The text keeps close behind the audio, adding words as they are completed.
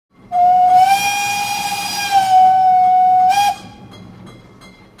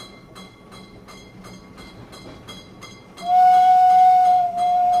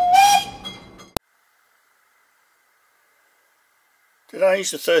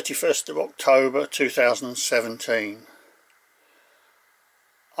Today's the 31st of October 2017.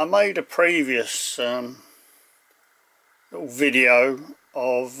 I made a previous little video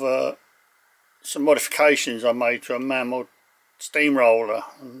of some modifications I made to a mamod steamroller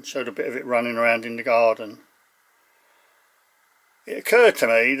and showed a bit of it running around in the garden. It occurred to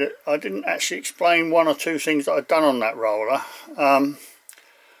me that I didn't actually explain one or two things that I'd done on that roller, and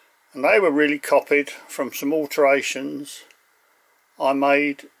they were really copied from some alterations I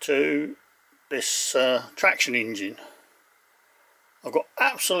made to this traction engine. I've got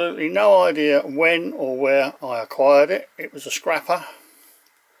absolutely no idea when or where I acquired it. It was a scrapper,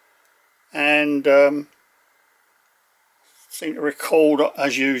 and seem to recall,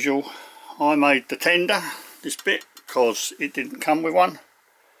 as usual, I made the tender, this bit, because it didn't come with one.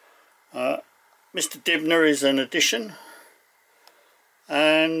 Mr. Dibner is an addition,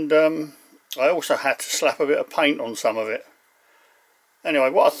 and I also had to slap a bit of paint on some of it.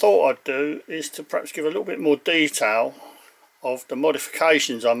 Anyway, what I thought I'd do is to perhaps give a little bit more detail of the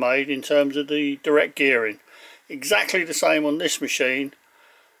modifications I made in terms of the direct gearing. Exactly the same on this machine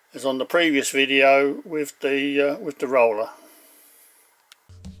as on the previous video with the roller.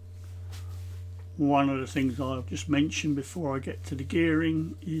 One of the things I've just mentioned before I get to the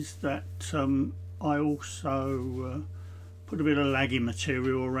gearing is that I also put a bit of lagging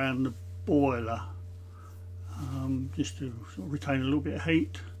material around the boiler, just to sort of retain a little bit of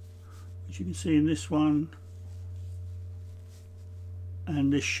heat, which you can see in this one.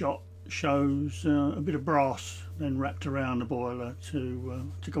 And this shot shows a bit of brass then wrapped around the boiler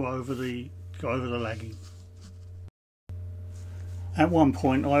to go over the lagging. At one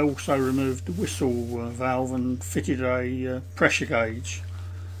point I also removed the whistle valve and fitted a pressure gauge.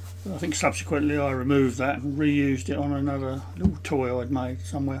 But I think subsequently I removed that and reused it on another little toy I'd made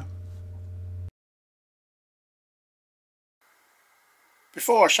somewhere.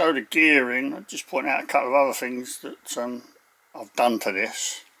 Before I show the gearing, I'll just point out a couple of other things that I've done to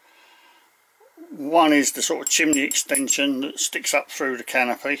this. One is the sort of chimney extension that sticks up through the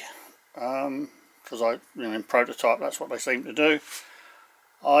canopy, because in prototype that's what they seem to do.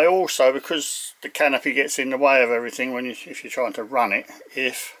 I also, because the canopy gets in the way of everything if you're trying to run it,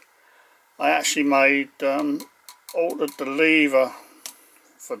 I actually made altered the lever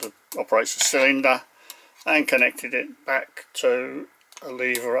for the operates the cylinder and connected it back to a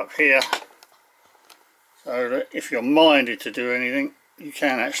lever up here, so that if you're minded to do anything, you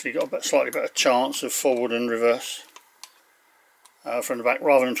can actually got a slightly better chance of forward and reverse from the back,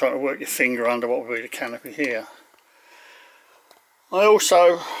 rather than trying to work your finger under what would be the canopy here. I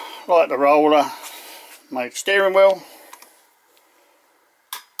also, like the roller, made a steering wheel.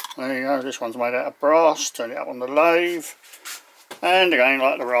 There you go, this one's made out of brass. Turn it up on the lathe, and again,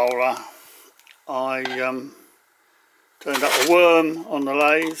 like the roller, I turned up a worm on the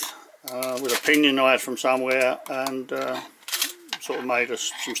lathe with a pinion I had from somewhere, and sort of made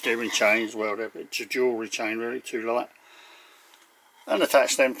us some steering chains as well. It's a jewellery chain, really, too light, and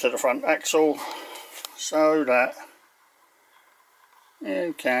attached them to the front axle so that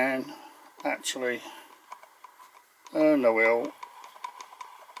you can actually turn the wheel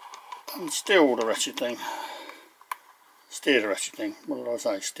and steer the wretched thing. Steer the wretched thing. What did I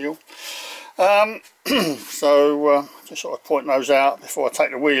say? Steer. So just sort of point those out before I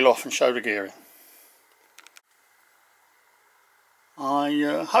take the wheel off and show the gearing.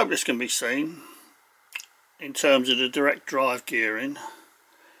 I hope this can be seen in terms of the direct drive gearing.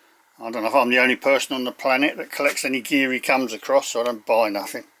 I don't know if I'm the only person on the planet that collects any gear he comes across, so I don't buy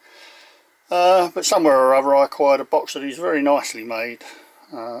nothing. But somewhere or other I acquired a box of these very nicely made.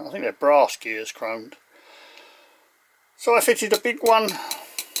 I think they're brass gears, chromed. So I fitted a big one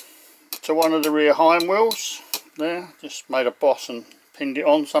to one of the rear hind wheels there, just made a boss and pinned it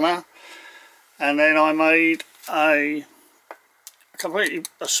on somehow, and then I made a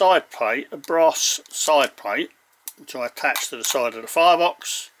side plate, a brass side plate, which I attached to the side of the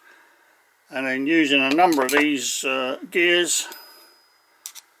firebox, and then using a number of these gears,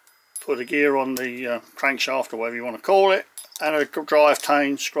 put a gear on the crankshaft or whatever you want to call it, and a drive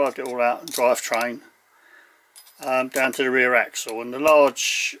train, scribed it all out, drive train down to the rear axle, and the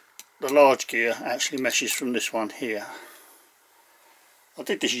large gear actually meshes from this one here. I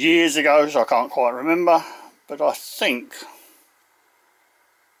did this years ago, so I can't quite remember, but I think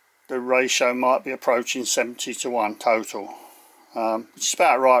the ratio might be approaching 70:1 total, which is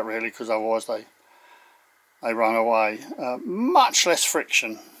about right really, because otherwise they run away. Much less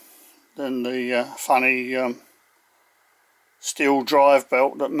friction than the funny steel drive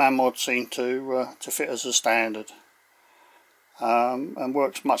belt that mamod seem to fit as a standard, and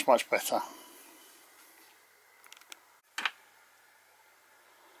works much better.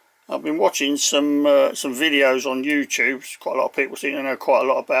 I've been watching some videos on YouTube. Quite a lot of people seem to know quite a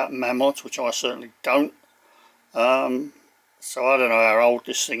lot about mamods, which I certainly don't. So I don't know how old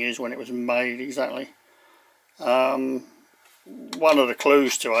this thing is, when it was made exactly. One of the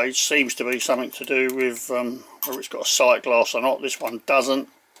clues to age seems to be something to do with whether it's got a sight glass or not. This one doesn't.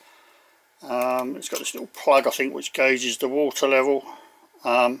 It's got this little plug, I think, which gauges the water level.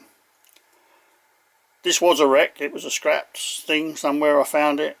 This was a wreck. It was a scrapped thing somewhere. I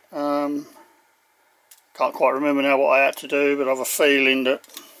found it. Can't quite remember now what I had to do, but I have a feeling that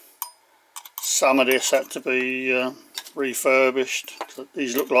some of this had to be refurbished.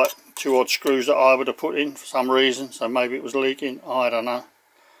 These look like 2 odd screws that I would have put in for some reason, so maybe it was leaking. I don't know.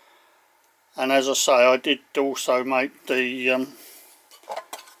 And as I say, I did also make the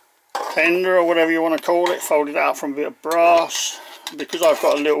tender, or whatever you want to call it, folded out from a bit of brass, because I've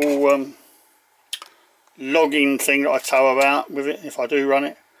got a little logging thing that I tow about with it if I do run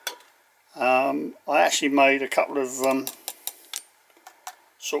it. I actually made a couple of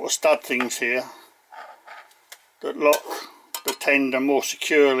sort of stud things here that lock the tender more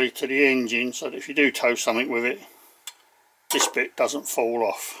securely to the engine, so that if you do tow something with it, this bit doesn't fall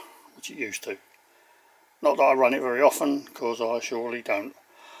off, which it used to. Not that I run it very often, because I surely don't.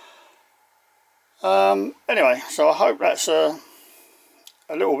 Anyway, so I hope that's a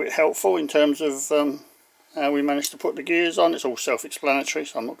little bit helpful in terms of how we managed to put the gears on. It's all self-explanatory,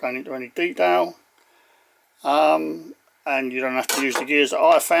 so I'm not going into any detail. And you don't have to use the gears that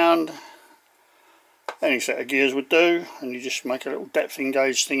I found. Any set of gears would do, and you just make a little depth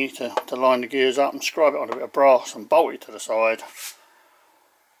gauge thingy to line the gears up and scribe it on a bit of brass and bolt it to the side.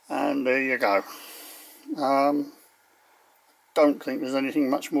 And there you go. Don't think there's anything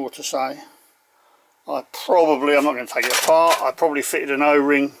much more to say. I'm not going to take it apart. I probably fitted an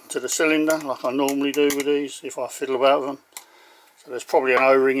O-ring to the cylinder like I normally do with these if I fiddle about with them. So there's probably an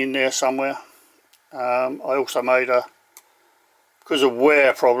O-ring in there somewhere. I also made because of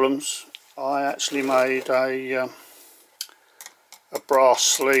wear problems, I actually made a brass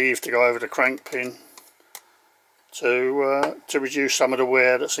sleeve to go over the crank pin to reduce some of the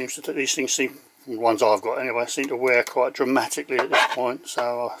wear that seems to, these things seem, the ones I've got anyway, seem to wear quite dramatically at this point.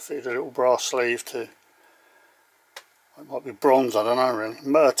 So I fitted a little brass sleeve to, it might be bronze, I don't know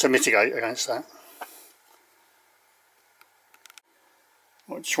really, to mitigate against that.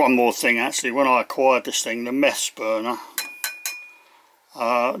 Well, just one more thing actually, when I acquired this thing, the mess burner,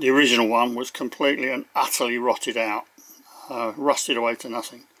 the original one was completely and utterly rotted out, rusted away to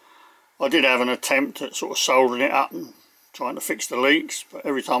nothing. I did have an attempt at sort of soldering it up and trying to fix the leaks, but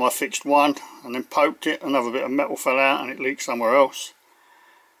every time I fixed one and then poked it, another bit of metal fell out and it leaked somewhere else.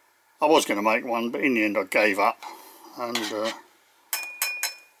 I was going to make one, but in the end I gave up and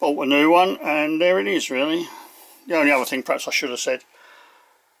bought a new one, and there it is really. The only other thing perhaps I should have said,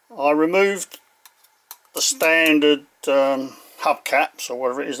 I removed the standard hubcaps or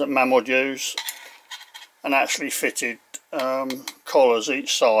whatever it is that mamod use, and actually fitted collars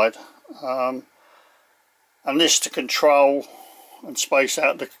each side, and this to control and space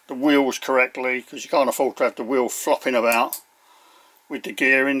out the wheels correctly, because you can't afford to have the wheel flopping about with the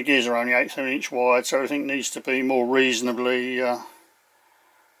gearing. The gears are only 1/8 of an inch wide, so everything needs to be more reasonably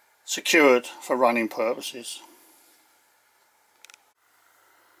secured for running purposes.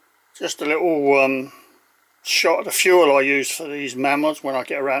 Just a little shot of the fuel I use for these mamods when I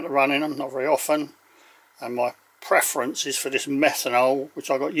get around to running them, not very often, and my preference is for this methanol, which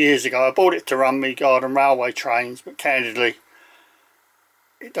I got years ago. I bought it to run me garden railway trains, but candidly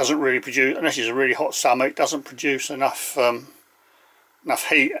it doesn't really produce, unless it's a really hot summer, it doesn't produce enough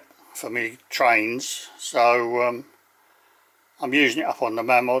heat for me trains, so I'm using it up on the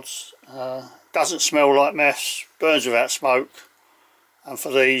mamods. Doesn't smell like mess, burns without smoke, and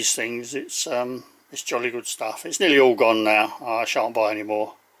for these things it's jolly good stuff. It's nearly all gone now, I shan't buy any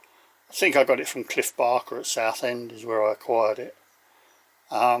more. I think I got it from Cliff Barker at Southend is where I acquired it.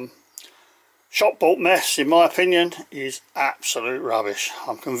 Shop bought mess, in my opinion, is absolute rubbish.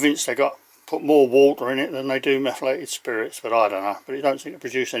 I'm convinced they put more water in it than they do methylated spirits, but I don't know. But it don't seem to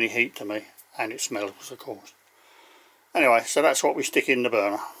produce any heat to me, and it smells, of course. Anyway, so that's what we stick in the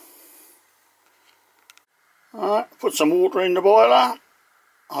burner. Alright, put some water in the boiler.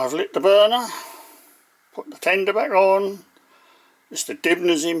 I've lit the burner, put the tender back on. Mr.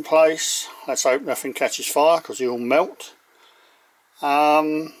 Dibner's in place. Let's hope nothing catches fire, because he'll melt.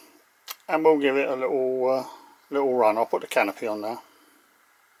 And we'll give it a little run. I'll put the canopy on now.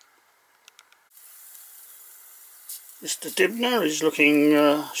 Mr. Dibner is looking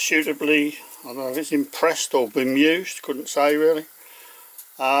suitably, I don't know if it's impressed or bemused, couldn't say really.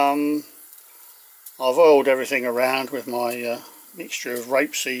 I've oiled everything around with my mixture of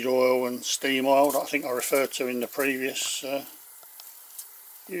rapeseed oil and steam oil that I think I referred to in the previous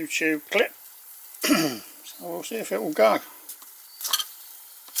YouTube clip. So we'll see if it will go.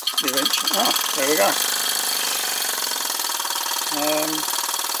 Eventually, there we go.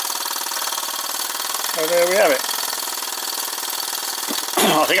 So there we have it.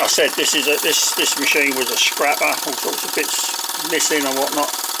 I think I said this machine was a scrapper, all sorts of bits missing and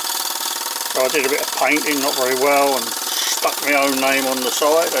whatnot. So I did a bit of painting, not very well, and stuck my own name on the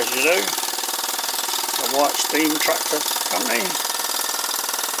side, as you do. The White Steam Tractor Company.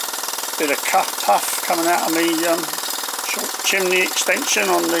 Bit of puff coming out of me short chimney extension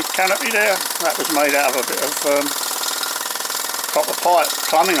on the canopy there. That was made out of a bit of copper pipe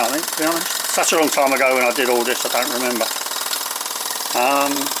plumbing, I think, to be honest. Such a long time ago when I did all this, I don't remember. I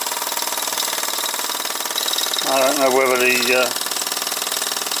don't know whether the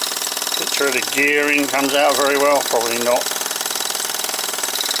picture of the gearing comes out very well, probably not.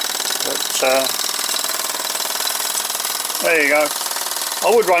 But there you go. I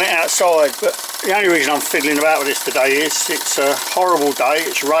would run it outside, but the only reason I'm fiddling about with this today is it's a horrible day,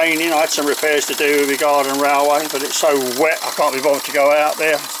 it's raining. I had some repairs to do with the garden railway, but it's so wet I can't be bothered to go out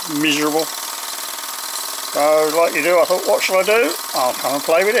there. It's miserable. So like you do, I thought, what shall I do? I'll come and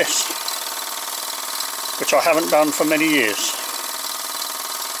play with this, which I haven't done for many years.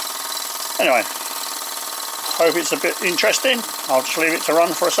 Anyway, hope it's a bit interesting. I'll just leave it to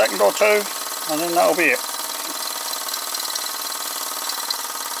run for a second or two and then that'll be it.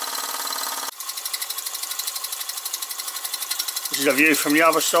 This is a view from the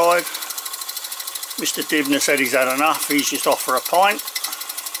other side. Mr. Dibner said he's had enough, he's just off for a pint.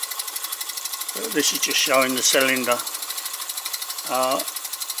 This is just showing the cylinder.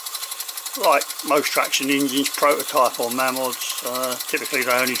 Like most traction engines, prototype or mamods, typically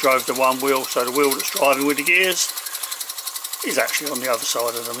they only drove the one wheel, so the wheel that's driving with the gears is actually on the other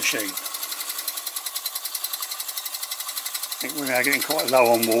side of the machine. I think we're now getting quite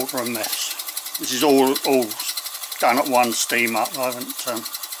low on water and mess. This is all done at one steam up. I haven't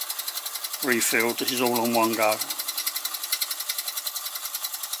refilled, this is all on one go.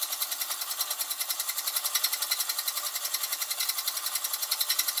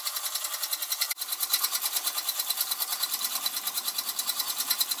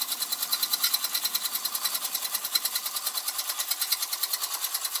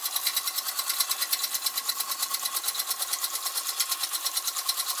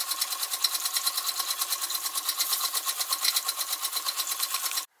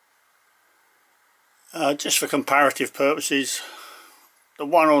 Just for comparative purposes, the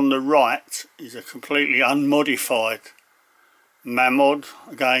one on the right is a completely unmodified mamod.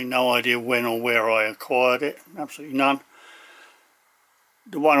 Again, no idea when or where I acquired it, absolutely none.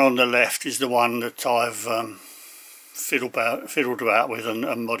 The one on the left is the one that I've fiddled about with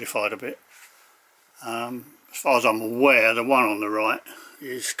and modified a bit. As far as I'm aware, the one on the right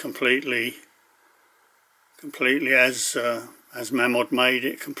is completely as Mamod made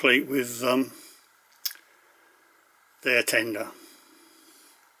it, complete with their tender.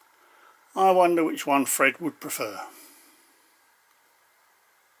 I wonder which one Fred would prefer.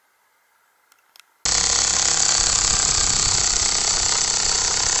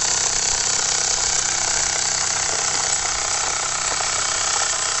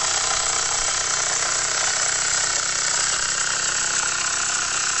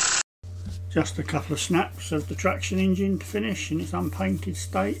 Just a couple of snaps of the traction engine to finish in its unpainted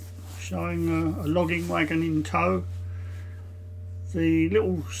state, showing a logging wagon in tow. The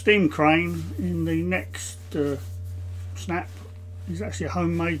little steam crane in the next snap is actually a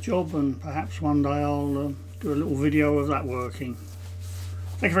homemade job, and perhaps one day I'll do a little video of that working.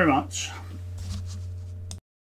 Thank you very much.